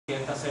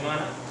esta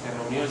semana se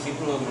reunió el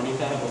Círculo de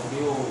Cronistas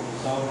Deportivos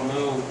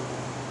Tomeo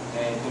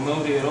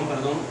Riverón,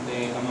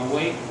 de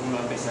Camagüey, con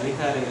los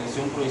especialistas de la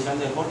Dirección Provincial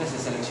de Deportes. Se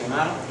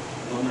seleccionaron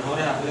los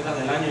mejores atletas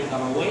del año en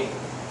Camagüey,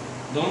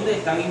 donde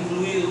están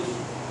incluidos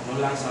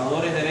los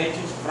lanzadores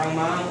derechos FranK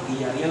Madan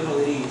y Ariel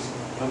Rodríguez.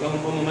 Creo que es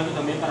un buen momento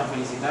también para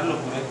felicitarlos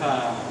por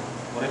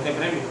este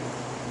premio.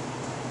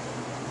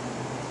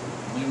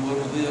 Muy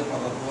buenos días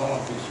para toda la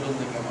afición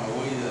de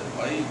Camagüey y del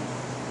país.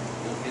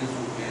 Yo pienso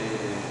que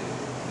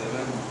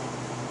debemos,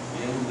 y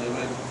es un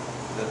deber,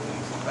 de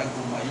felicitar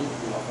con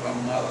mayúscula a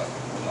FranK Madan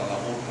por la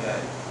labor que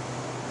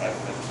ha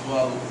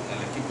efectuado en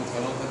el equipo de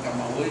pelota de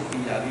Camagüey,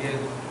 y Ariel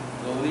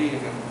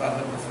Rodríguez, que nos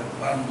está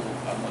representando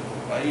a nuestro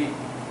país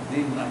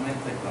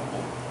dignamente en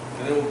Japón.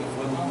 Creo que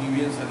fueron muy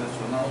bien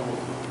seleccionados los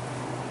dos.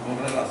 Con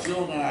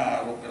relación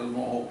a lo que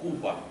nos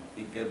ocupa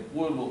y que el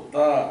pueblo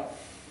está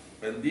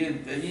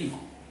pendiente allí,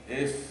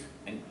 es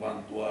en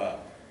cuanto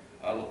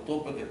a los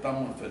topes que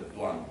estamos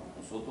efectuando.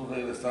 Nosotros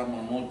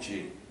regresamos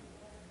anoche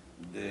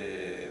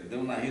de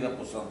una gira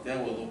por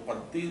Santiago de 2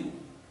 partidos.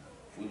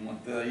 Fuimos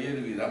antes de ayer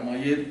y viramos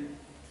ayer,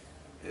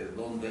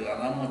 donde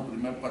ganamos el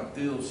primer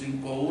partido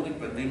 5-1 y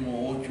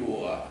perdimos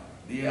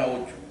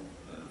 10-8.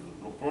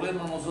 Los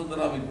problemas no son de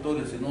la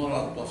victoria, sino de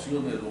las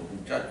actuaciones de los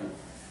muchachos.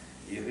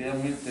 Y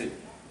realmente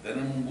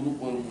tenemos un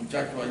grupo de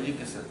muchachos allí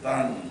que se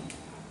están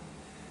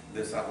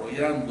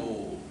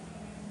desarrollando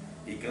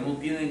y que no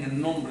tienen el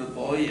nombre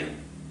todavía,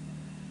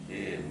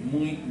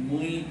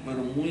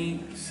 pero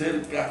muy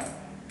cerca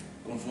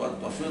con sus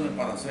actuaciones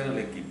para hacer el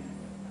equipo.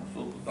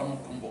 Nosotros estamos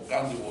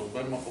convocando y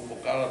volvemos a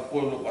convocar al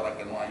pueblo para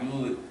que nos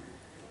ayude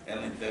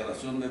en la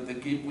integración de este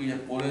equipo, y es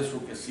por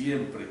eso que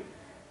siempre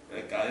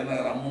Cadena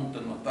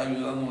Gramonte nos está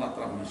ayudando en la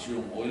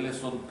transmisión. Hoy le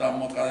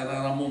soltamos a Cadena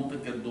Gramonte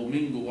que el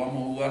domingo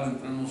vamos a jugar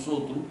entre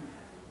nosotros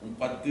un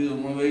partido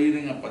 9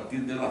 innings a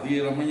partir de las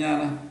 10 de la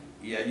mañana,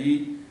 y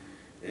allí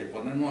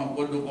ponernos de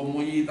acuerdo con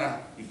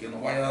Mollita y que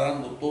nos vaya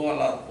dando todas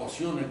las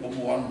actuaciones,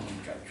 cómo van los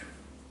muchachos.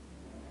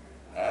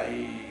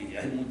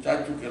 Hay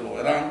muchachos que lo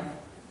verán,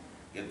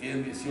 que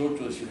tienen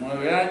 18,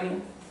 19 años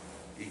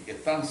y que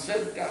están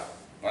cerca,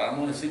 para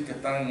no decir que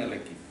están en el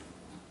equipo.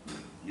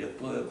 Y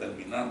esto es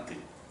determinante,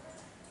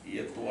 y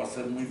esto va a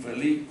ser muy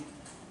feliz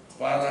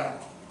para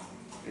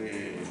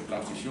la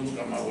afición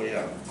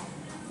camagüeyana.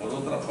 Por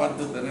otra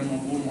parte,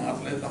 tenemos algunos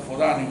atletas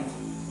foráneos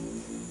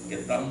que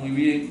están muy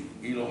bien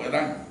y lo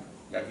verán.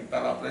 Y aquí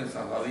está la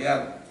prensa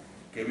radial,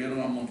 que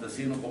vieron a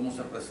Montesino cómo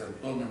se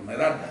presentó en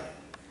Esmeralda,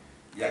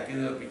 y aquí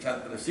debe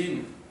pichar 3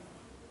 innings.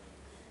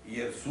 Y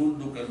el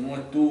zurdo que no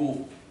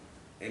estuvo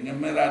en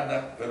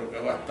Esmeralda, pero que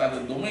va a estar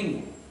el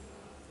domingo.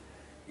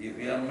 Y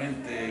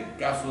realmente el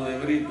caso de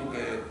Brito, que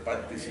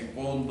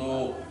participó en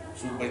 2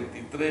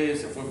 sub-23,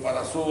 se fue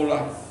para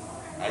Sola,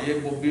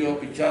 ayer volvió a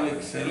pichar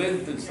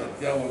excelente en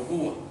Santiago de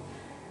Cuba.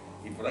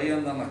 Y por ahí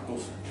andan las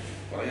cosas,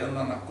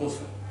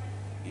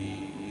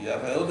 Y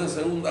alrededor de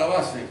segunda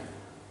base,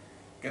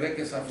 cree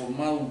que se ha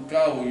formado un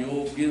caos.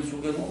 Yo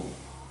pienso que no.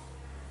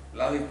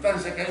 La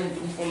distancia que hay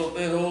entre un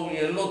pelotero y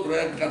el otro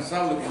es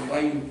alcanzable cuando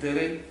hay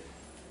interés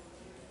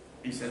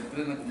y se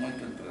entrena como hay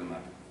que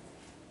entrenar.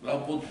 La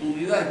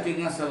oportunidad es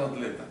quien hace al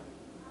atleta.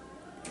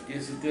 Aquí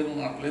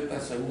existieron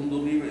atletas de segundo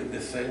nivel,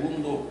 de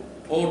segundo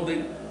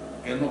orden,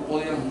 que no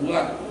podían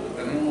jugar,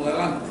 porque tenemos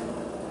delante.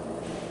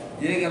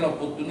 Llega la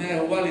oportunidad de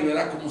jugar y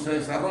verá cómo se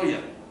desarrolla,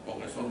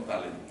 porque son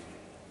talentos.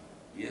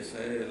 Y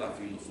esa es la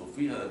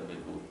filosofía del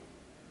béisbol.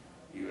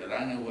 Y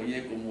verán el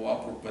Guayé cómo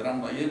va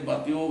prosperando. Ayer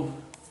batió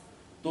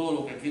todo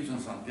lo que quiso en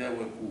Santiago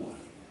de Cuba.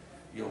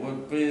 Y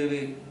Joven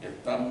Pérez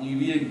está muy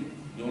bien.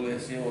 Yo le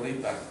decía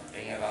ahorita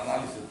en el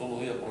análisis todos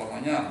los días por la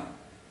mañana,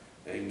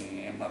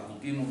 en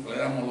matutino que le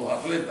damos a los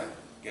atletas,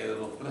 que de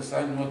los 3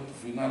 años estos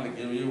finales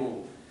que yo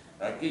llevo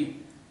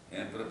aquí,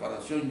 en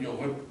preparación,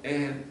 Joven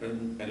es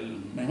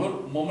el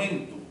mejor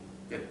momento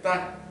que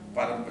está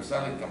para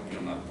empezar el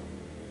campeonato.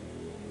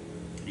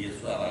 Y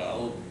eso es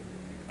halagador.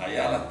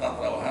 Allá la está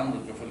trabajando,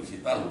 hay que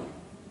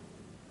felicitarlo.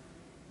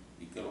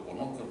 Y que lo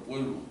conozca el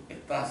pueblo.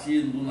 Está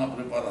haciendo una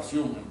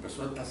preparación,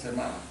 empezó esta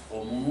semana,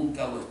 como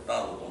nunca lo ha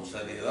estado, con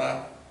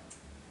seriedad,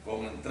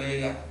 con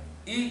entrega,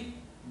 y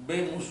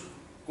vemos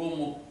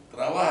cómo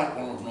trabaja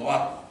con los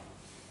novatos,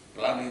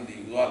 planes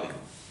individuales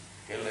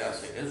que le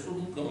hace. Eso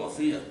nunca lo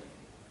hacía.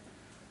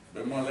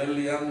 Vemos a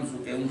Leslie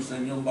Anderson, que es un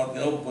señor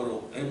bateador,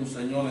 pero es un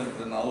señor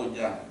entrenador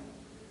ya,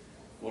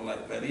 con la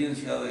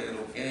experiencia de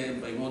lo que es el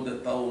béisbol de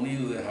Estados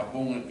Unidos y de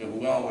Japón, el que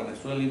jugaba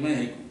Venezuela y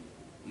México,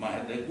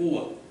 más el de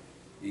Cuba,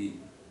 y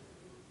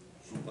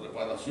su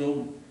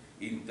preparación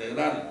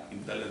integral,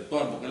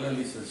 intelectual, porque él es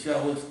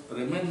licenciado, es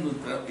tremendo,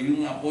 y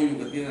un apoyo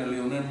que tiene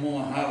Leonel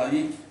Monajal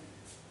allí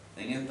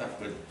en este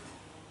aspecto.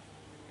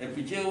 El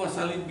picheo va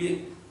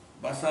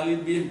a salir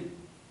bien,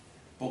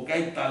 porque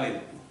hay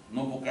talento,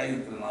 no porque hay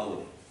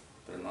entrenadores.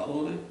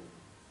 Entrenadores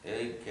es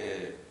el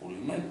que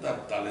alimenta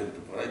el talento,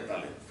 pero hay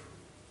talento.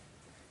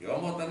 Y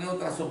vamos a tener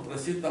otras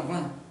sorpresitas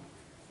más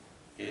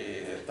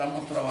que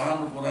estamos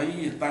trabajando por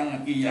ahí y están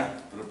aquí ya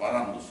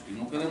preparándose. Y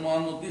no queremos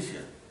dar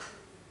noticias.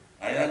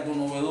 Hay algo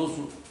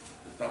novedoso.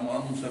 Estamos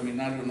dando un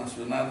seminario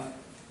nacional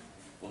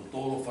con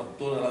todos los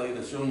factores de la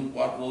dirección en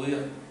 4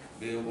 días,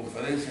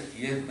 videoconferencia,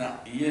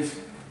 y es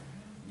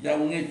ya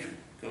un hecho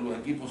que los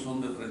equipos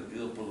son de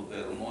 32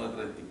 peloteros, no de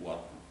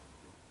 34.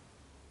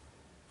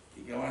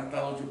 Y que van a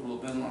estar 8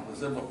 peloteros en las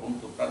reservas con un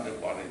total de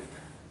 40.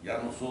 Ya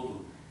nosotros,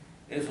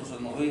 eso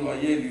se nos dijo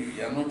ayer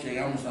y anoche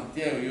llegamos a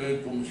Santiago y hoy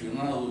el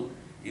comisionado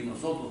y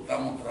nosotros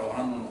estamos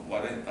trabajando en los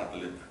 40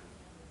 atletas.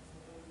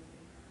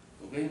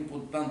 Porque es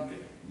importante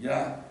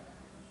ya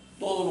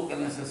todo lo que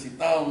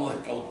necesitábamos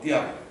de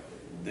cautear,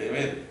 de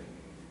ver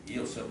y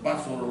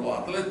observar sobre los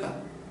atletas,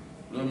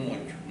 lo hemos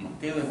hecho. Nos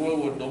queda el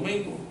juego el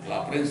domingo,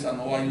 la prensa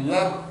nos va a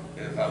ayudar,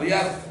 el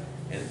radiar,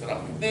 el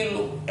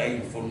transmitirlo e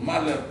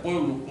informarle al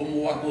pueblo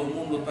cómo va todo el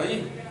mundo hasta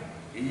allí.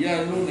 Y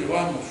ya el lunes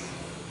vamos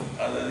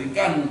a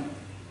dedicarnos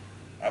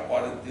a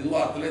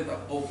 42 atletas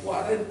o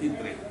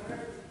 43.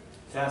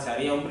 O sea, se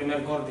haría un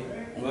primer corte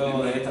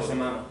luego de esta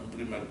semana. Un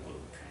primer corte.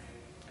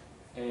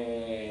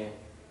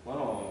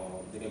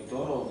 Bueno,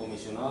 director o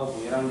comisionado,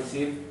 pudieran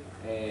decir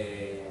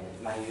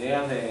las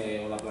ideas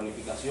o la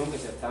planificación que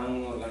se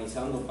están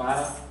organizando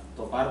para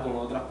topar con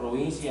otras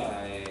provincias.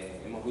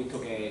 Hemos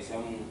visto que se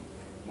han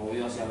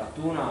movido hacia Las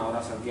Tunas,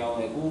 ahora Santiago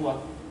de Cuba,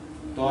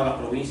 todas las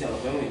provincias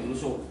los vemos,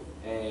 incluso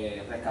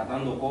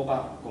rescatando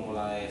copas como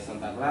la de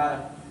Santa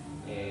Clara.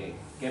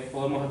 ¿Qué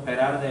podemos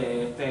esperar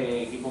de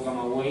este equipo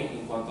Camagüey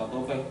en cuanto a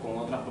topes con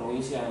otras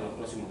provincias en los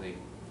próximos días?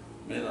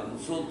 Mira,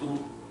 nosotros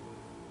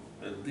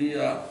el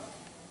día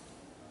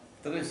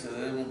 13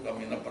 debemos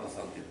caminar para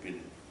Santi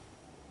Espíritu,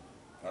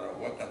 para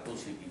jugar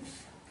 14 y 15,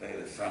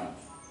 regresamos.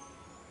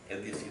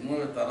 El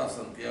 19 estará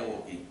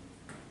Santiago aquí.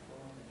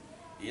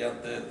 Y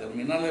antes de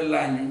terminar el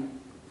año,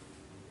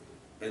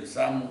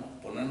 pensamos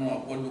ponernos de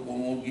acuerdo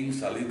con Holguín,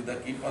 salir de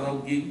aquí para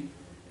Holguín,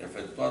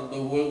 efectuar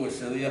 2 juegos,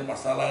 ese día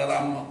pasar la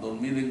grama,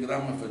 dormir en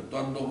grama,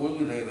 efectuar 2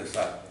 juegos y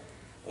regresar.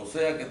 O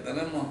sea que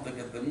tenemos hasta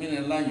que termine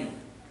el año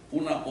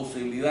una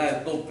posibilidad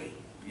de tope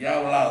ya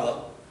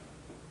hablada.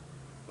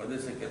 Puede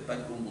ser que está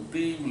el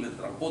combustible, el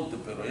transporte,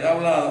 pero ya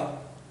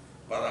hablada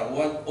para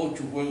jugar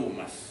 8 juegos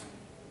más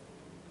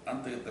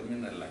antes que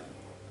termine el año.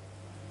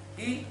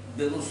 Y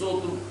de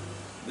nosotros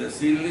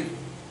decirle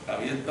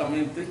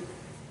abiertamente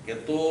que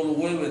todos los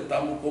jueves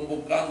estamos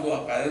convocando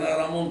a Cadena de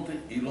la Monte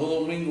y los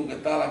domingos que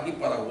están aquí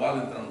para jugar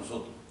entre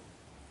nosotros.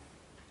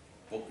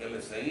 Porque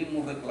le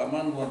seguimos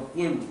reclamando al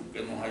pueblo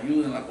que nos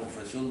ayude en la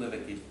confección del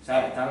equipo. O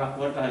sea, están las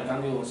puertas del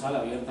Cándido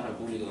González abiertas al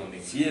público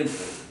también. Siempre.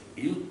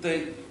 Y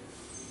usted,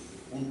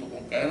 junto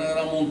con Cadena de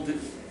la Monte,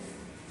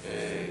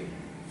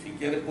 si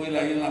quiere puede ir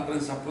ahí en la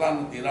prensa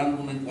plana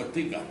tirando una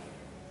encuestica,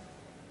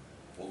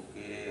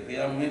 porque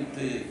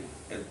realmente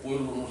el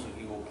pueblo no se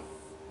equivoca.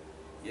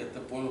 Y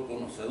este pueblo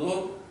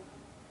conocedor,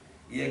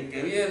 y el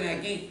que viene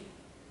aquí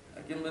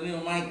han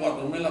venido más de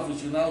 4.000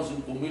 aficionados,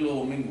 5.000 los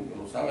domingos, que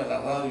lo sabe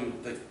la radio y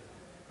usted.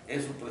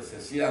 Eso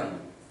presenciando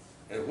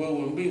el juego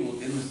en vivo,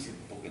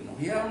 porque nos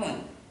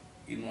llaman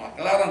y nos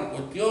aclaran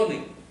cuestiones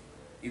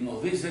y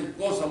nos dicen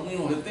cosas muy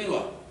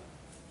objetivas.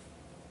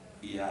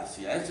 Y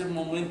hacia ese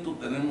momento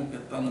tenemos que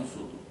estar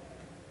nosotros.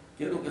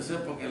 Quiero que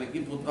sepa que el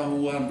equipo está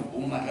jugando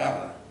con una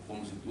garra,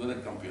 como si tuviera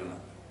el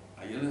campeonato.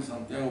 Ayer en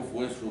Santiago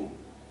fue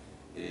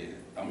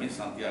también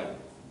Santiago.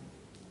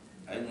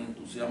 Hay un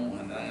entusiasmo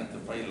general en este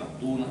país, Las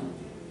Tunas,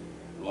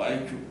 lo ha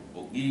hecho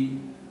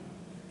Boquín,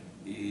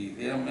 y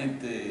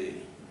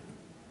realmente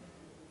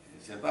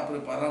se está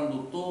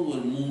preparando, todo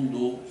el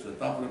mundo se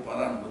está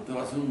preparando. Este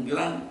va a ser un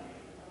gran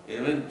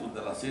evento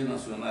de la serie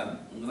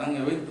nacional, un gran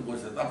evento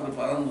porque se está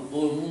preparando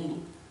todo el mundo.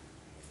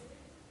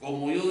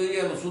 Como yo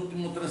diría, los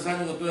últimos 3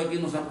 años que estoy aquí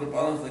no se ha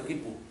preparado este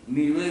equipo,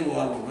 ni veo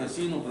a los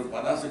vecinos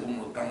prepararse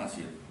como lo están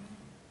haciendo.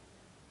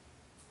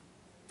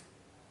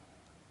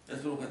 Eso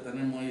es lo que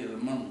tenemos ahí,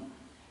 hermano.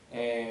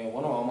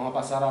 Bueno, vamos a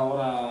pasar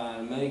ahora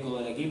al médico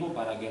del equipo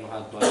para que nos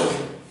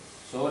actualice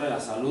sobre la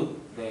salud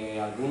de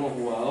algunos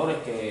jugadores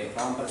que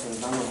estaban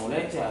presentando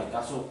molestias. El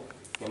caso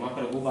que más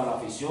preocupa a la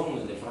afición,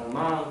 el de FranK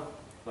Madan,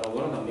 pero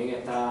bueno, también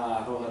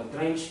está Roger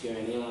Trench, que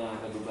venía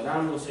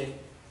recuperándose,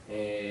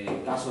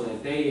 el caso de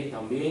Telles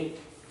también,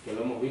 que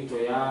lo hemos visto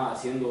ya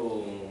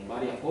haciendo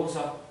varias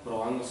cosas,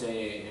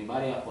 probándose en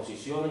varias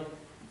posiciones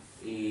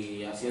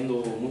y haciendo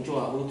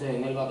muchos ajustes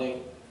en el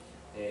bateo.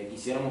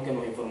 Quisiéramos que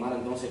nos informara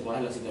entonces cuál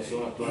es la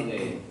situación actual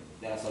de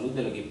la salud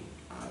del equipo.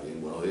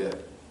 Bien, buenos días.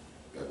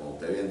 Como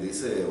usted bien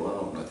dice,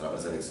 bueno, nuestra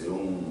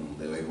preselección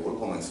de béisbol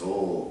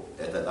comenzó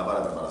esta etapa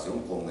de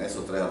preparación con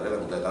esos 3 atletas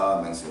que usted acaba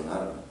de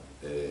mencionar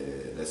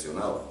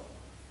lesionados.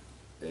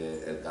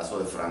 El caso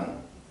de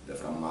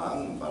FranK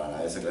Madan, para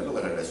nadie es secreto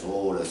que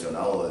regresó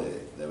lesionado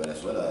de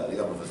Venezuela, de la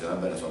Liga Profesional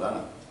Venezolana.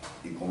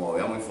 Y como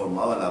habíamos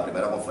informado en la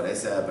primera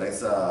conferencia de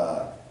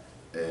prensa,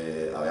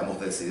 habíamos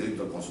decidido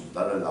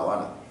interconsultarlo en La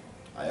Habana,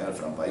 allá en el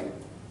FranK País.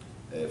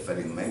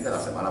 Felizmente la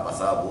semana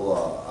pasada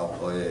pudo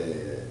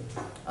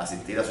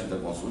asistir a su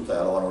interconsulta,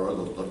 ya lo valoró el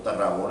doctor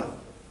Tarragona,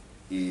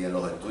 y en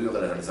los estudios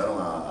que le realizaron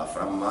a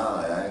FranK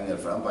Madan allá en el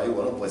FranK País,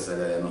 bueno, pues se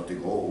le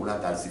diagnosticó una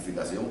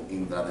calcificación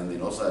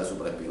intratendinosa del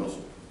supraespinoso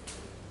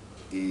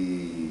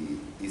y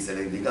se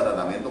le indica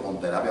tratamiento con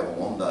terapia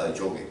con onda de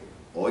choque.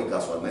 Hoy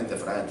casualmente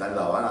Frank está en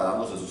La Habana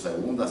dándose su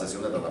segunda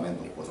sesión de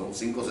tratamiento, pues son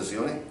 5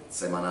 sesiones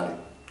semanales,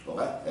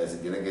 ¿ok? Es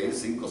decir, tiene que ir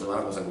 5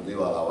 semanas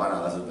consecutivas a La Habana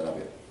a darse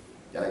terapia,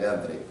 ya le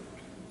quedan 3.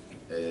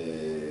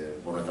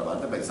 Por nuestra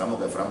parte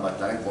pensamos que Frank va a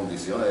estar en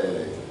condiciones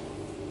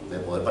de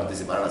poder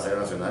participar en la serie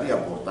nacional y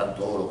aportar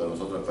todo lo que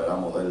nosotros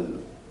esperamos de él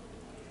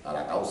a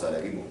la causa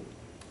del equipo.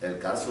 El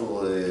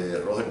caso de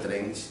Roger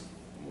Trench,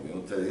 como bien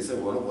usted dice,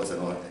 bueno, pues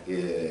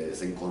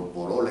se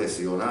incorporó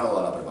lesionado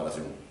a la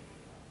preparación.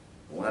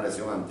 Una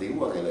lesión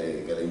antigua que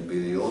le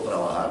impidió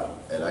trabajar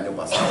el año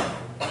pasado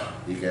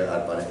y que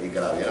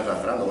la viene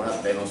arrastrando, una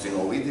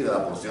tenosynovitis de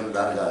la porción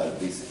larga del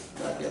bíceps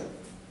braquial.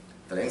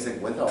 Trench se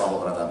encuentra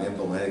bajo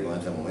tratamiento médico en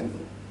este momento.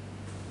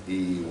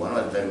 Y bueno,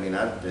 al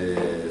terminar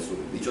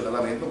dicho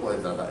tratamiento, pues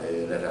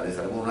le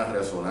realizaremos una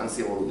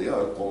resonancia evolutiva,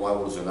 a ver cómo ha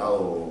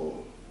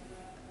evolucionado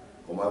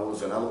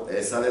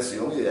esa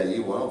lesión, y de allí,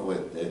 bueno, pues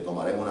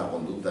tomaremos una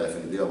conducta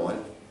definitiva con él.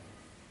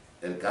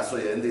 El caso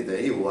de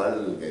Entérate,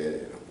 igual,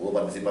 que pudo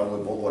participar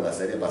muy poco en la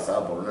serie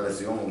pasada por una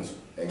lesión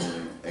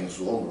en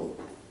su hombro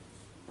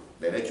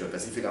derecho,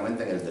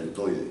 específicamente en el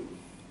deltoide.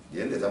 Y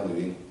está muy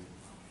bien,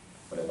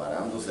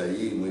 preparándose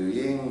allí muy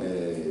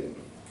bien.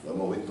 Lo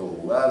hemos visto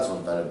jugar,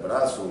 soltar el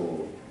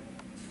brazo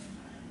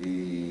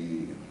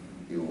y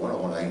bueno,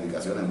 con las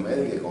indicaciones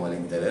médicas y con el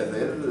interés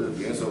de él,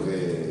 pienso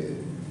que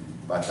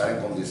va a estar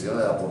en condiciones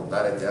de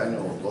aportar este año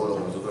todo lo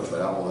que nosotros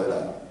esperamos de él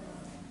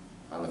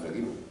a nuestro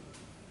equipo.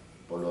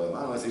 Por lo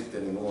demás, no existe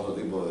ningún otro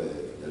tipo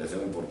de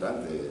lesión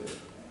importante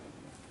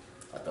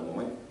hasta el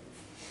momento.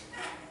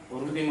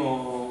 Por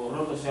último,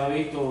 Borroto, se ha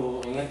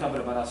visto en esta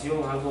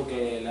preparación algo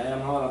que le ha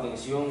llamado la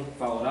atención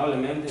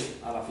favorablemente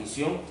a la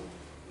afición,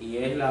 y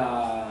es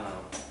la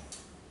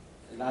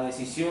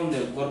decisión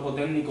del cuerpo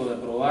técnico de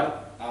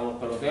probar a los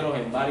peloteros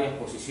en varias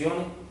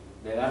posiciones,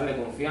 de darle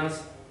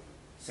confianza.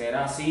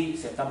 ¿Será así?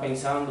 ¿Se está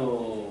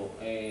pensando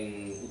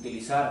en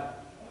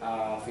utilizar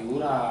a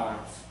figuras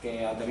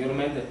que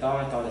anteriormente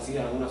estaban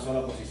establecidas en una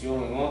sola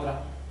posición, en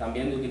otra?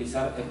 También de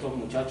utilizar estos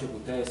muchachos que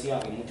usted decía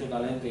que mucho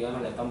talento y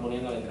ganas le están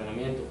poniendo al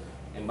entrenamiento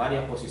en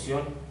varias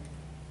posiciones.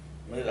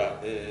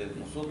 Mira,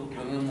 nosotros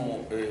tenemos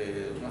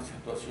una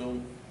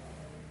situación,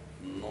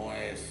 no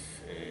es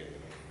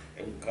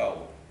un caos.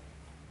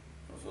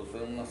 Nosotros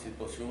tenemos una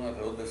situación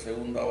alrededor de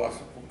segunda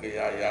base, porque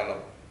ya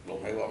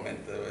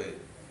longevamente debe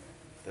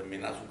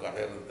terminar su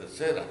carrera en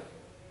tercera.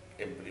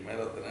 En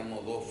primera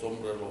tenemos 2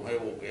 hombres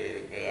longevos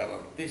que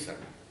garantizan,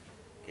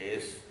 que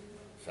es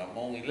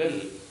Samón y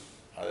Lely.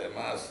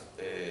 Además,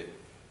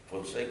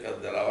 Fonseca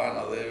de La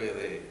Habana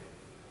debe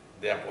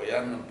de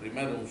apoyarnos en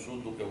primera, un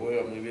zurdo que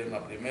juega muy bien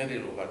la primera y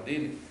los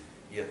jardines,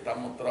 y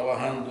estamos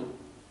trabajando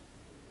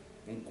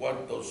un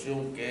cuarta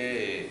opción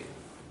que es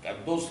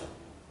Cardosa,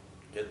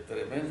 que es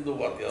tremendo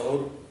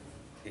bateador,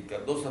 y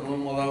Cardosa nos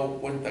hemos dado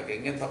cuenta que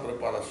en esta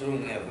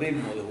preparación, en el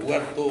ritmo de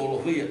jugar todos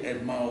los días,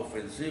 es más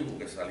ofensivo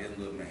que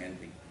saliendo de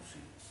emergente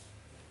inclusive.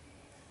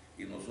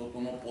 Y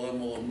nosotros no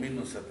podemos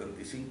dormirnos en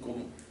 75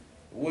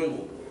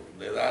 juegos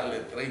de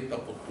darle 30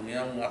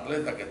 oportunidades a un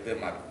atleta que esté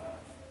mal.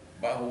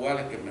 Va a jugar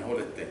el que mejor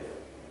esté,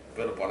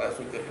 pero para eso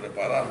hay que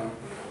prepararlo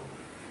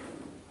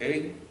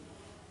en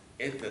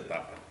esta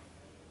etapa.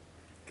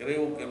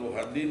 Creo que los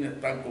jardines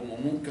están como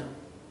nunca.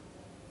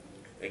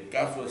 El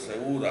caso de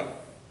Segura,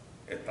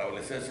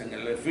 establecerse en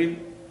el left field,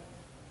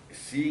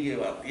 sigue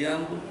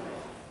bateando,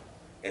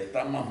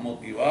 está más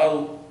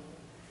motivado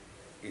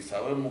y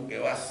sabemos que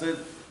va a ser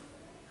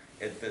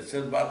el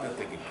tercer bate de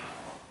este equipo.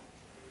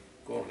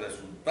 Con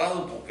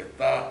resultados, porque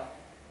está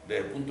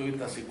desde el punto de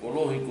vista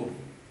psicológico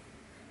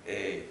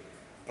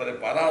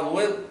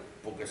preparado él,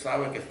 porque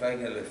sabe que está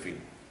en el left field.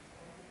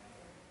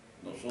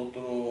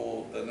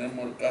 Nosotros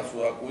tenemos el caso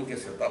de Acuí, que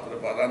se está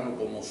preparando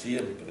como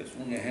siempre, es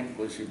un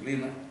ejemplo de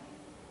disciplina,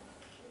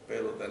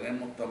 pero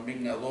tenemos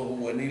también a 2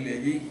 juveniles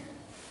allí,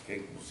 que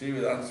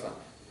inclusive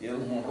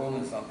dieron un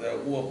jonrón en Santiago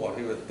de Cuba por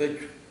arriba del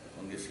techo,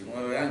 con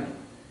 19 años.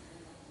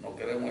 No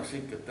queremos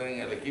decir que estén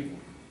en el equipo,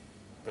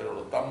 pero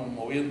lo estamos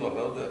moviendo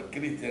alrededor de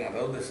Cristian,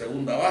 alrededor de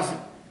segunda base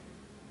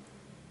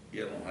y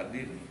en los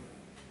jardines.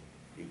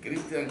 Y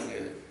Cristian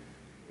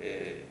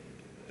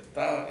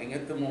está en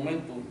este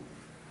momento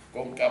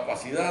con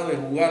capacidad de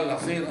jugar la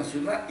serie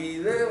nacional y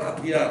de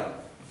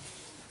batear.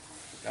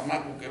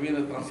 Chamaco que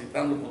viene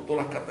transitando por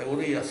todas las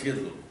categorías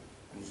haciéndolo,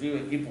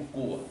 inclusive equipos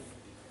Cuba.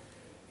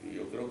 Y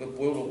yo creo que el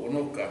pueblo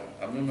conozca.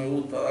 A mí me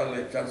gusta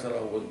darle chance a la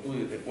juventud,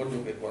 y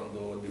recuerdo que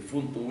cuando el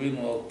difunto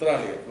vino a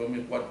Australia fue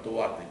mi cuarto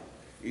bate,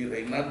 y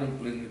Reinaldo en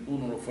plenitud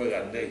no lo fue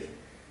Gardel,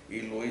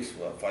 y lo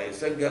hizo. Al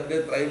fallecer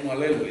Gardel traímos a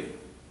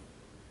Leslie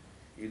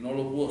y no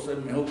lo pudo hacer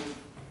mejor.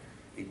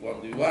 Y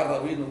cuando Ibarra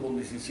vino con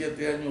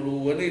 17 años los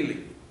juveniles,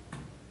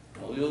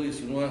 nos dio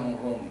 19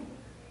 jonrones.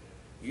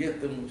 Y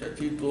este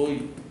muchachito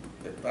hoy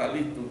está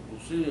listo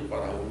inclusive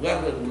para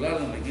jugar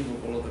regular en el equipo de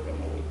pelota de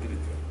Camagüey,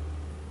 Cristian.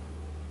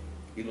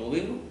 Y lo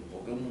digo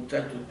porque es un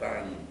muchacho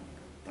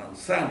tan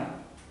sano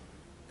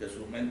que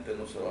su mente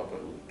no se va a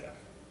perjudicar.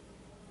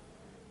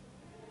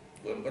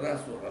 Buen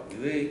brazo,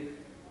 rapidez,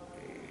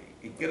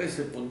 y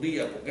crece por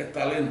día porque es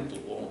talento.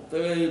 Cuando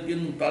usted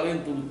tiene un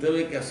talento, usted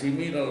ve que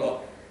asimila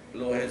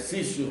los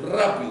ejercicios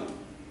rápidos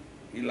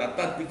y la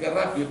táctica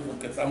rápida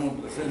porque estamos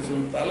en presencia de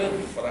un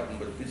talento para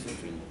convertirse en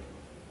figura.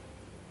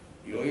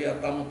 Y hoy ya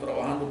estamos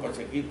trabajando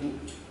Pachequito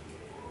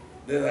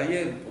desde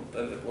ayer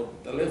por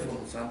teléfono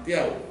en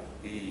Santiago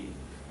y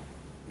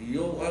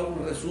yo hago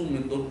un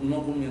resumen,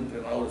 no con mi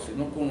entrenador,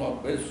 sino con los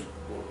adversos,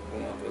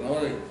 con los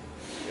entrenadores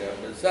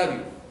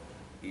adversarios,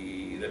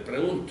 y le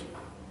pregunto,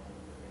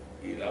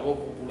 y la voz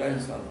popular en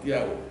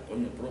Santiago,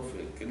 coño,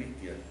 profe,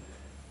 Cristian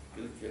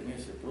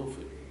ese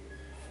profe,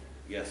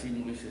 y así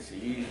me lo hice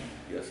seguir,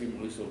 y así me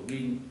lo hizo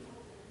Orguín,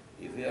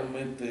 y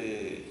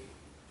realmente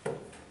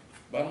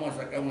vamos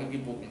a sacar un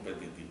equipo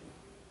competitivo.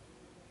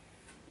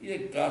 Y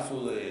el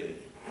caso de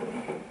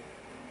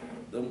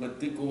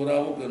Humbertico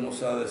Bravo, que no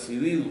se ha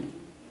decidido,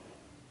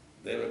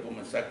 debe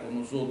comenzar con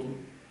nosotros,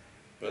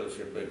 pero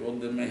si el Béisbol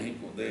de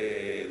México,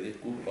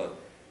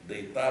 de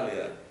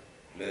Italia,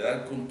 le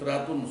da el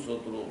contrato,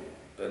 nosotros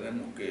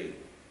tenemos que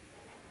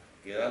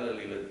darle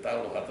libertad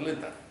a los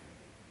atletas.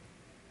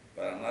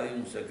 Para nadie es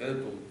un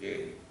secreto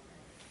que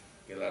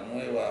la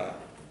nueva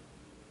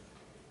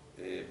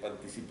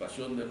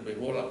participación del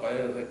béisbol a país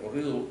del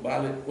recorrido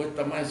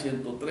cuesta más de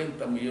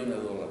 130 millones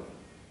de dólares.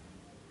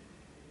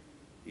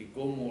 Y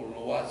cómo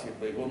lo hace el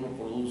béisbol no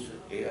produce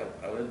es a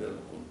través de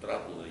los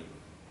contratos de ellos.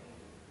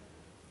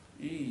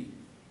 Y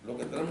lo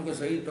que tenemos que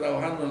seguir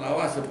trabajando en la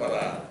base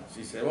para,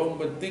 si se va un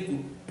vertigo,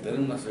 tener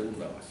una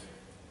segunda base.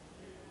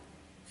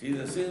 Si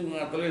decide un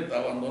atleta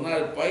abandonar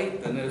el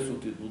país, tener el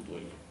sustituto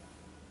ahí.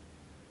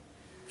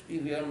 Y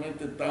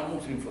realmente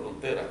estamos sin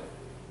frontera.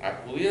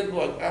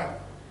 Acudiendo acá,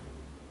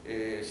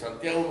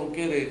 Santiago no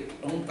quiere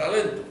un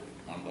talento,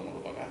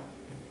 mándamelo para acá.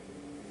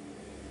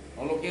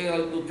 No lo quiere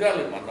los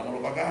industriales,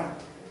 mándamelo para acá.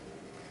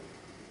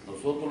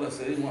 Nosotros le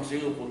cedimos a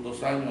Ciego por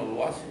 2 años,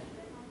 lo hace.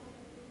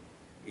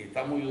 Y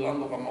estamos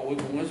ayudando a Camagüey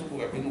con eso,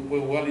 porque aquí no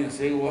puede jugar y en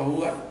Ciego va a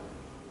jugar.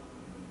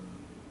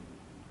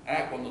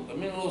 Cuando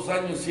termine los 2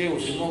 años en Ciego,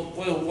 si no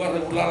puede jugar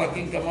regular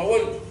aquí en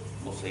Camagüey,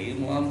 lo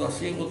seguimos dando a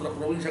Ciego, otra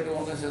provincia que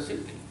no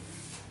necesite.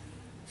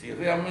 Si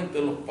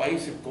realmente los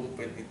países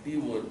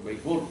competitivos del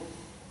béisbol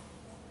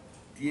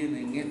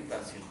tienen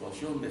esta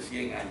situación de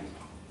 100 años,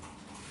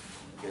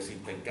 que se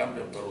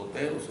intercambian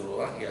peloteros, se lo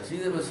dan, y así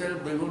debe ser el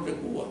béisbol de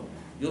Cuba.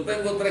 Yo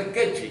tengo 3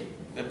 queches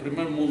del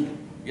primer mundo,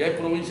 y hay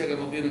provincias que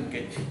no tienen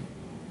queche.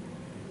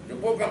 Yo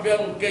puedo cambiar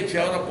un queche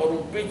ahora por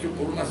un pitcher,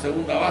 por una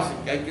segunda base,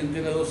 que hay quien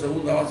tiene 2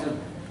 segundas bases,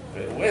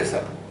 pero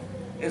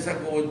esa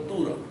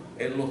cobertura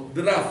en los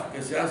drafts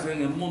que se hacen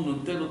en el mundo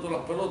entero, todas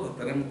las pelotas,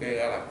 tenemos que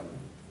llegar a Cuba.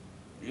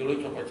 Y yo le he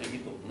dicho a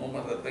Pachequito, no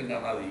me retenga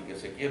a nadie, que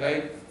se quiera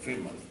ir,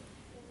 fírmale.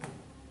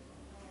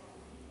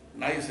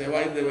 Nadie se va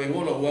a ir de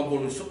béisbol a jugar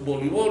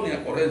voleibol ni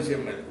a correr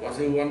 100 metros, va a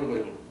seguir jugando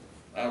béisbol.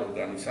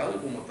 Organizado y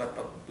como está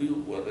establecido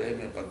por el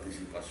régimen de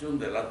participación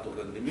del alto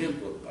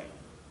rendimiento del país.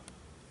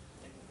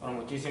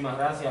 Bueno, muchísimas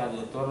gracias al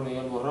doctor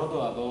Miguel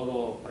Borroto, a todos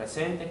los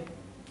presentes.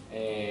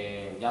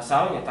 Ya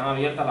saben, están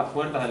abiertas las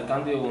puertas del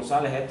Cándido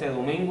González este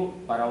domingo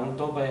para un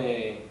tope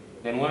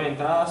de 9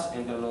 entradas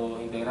entre los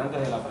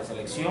integrantes de la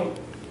preselección.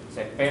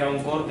 Se espera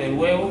un corte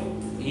luego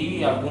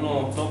y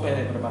algunos topes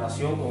de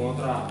preparación con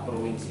otras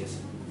provincias.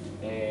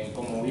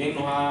 Como bien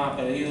nos ha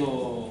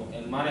pedido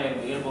el manager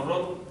Miguel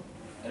Borroto,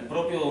 el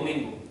propio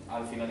domingo,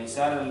 al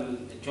finalizar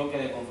el choque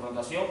de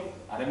confrontación,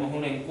 haremos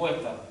una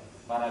encuesta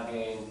para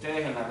que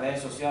ustedes en las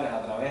redes sociales,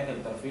 a través del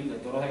perfil de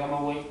Toros de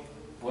Camagüey,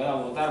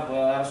 puedan votar,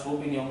 puedan dar su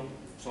opinión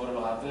sobre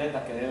los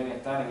atletas que deben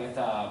estar en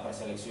esta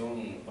preselección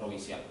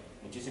provincial.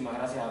 Muchísimas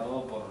gracias a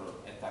todos por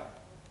estar.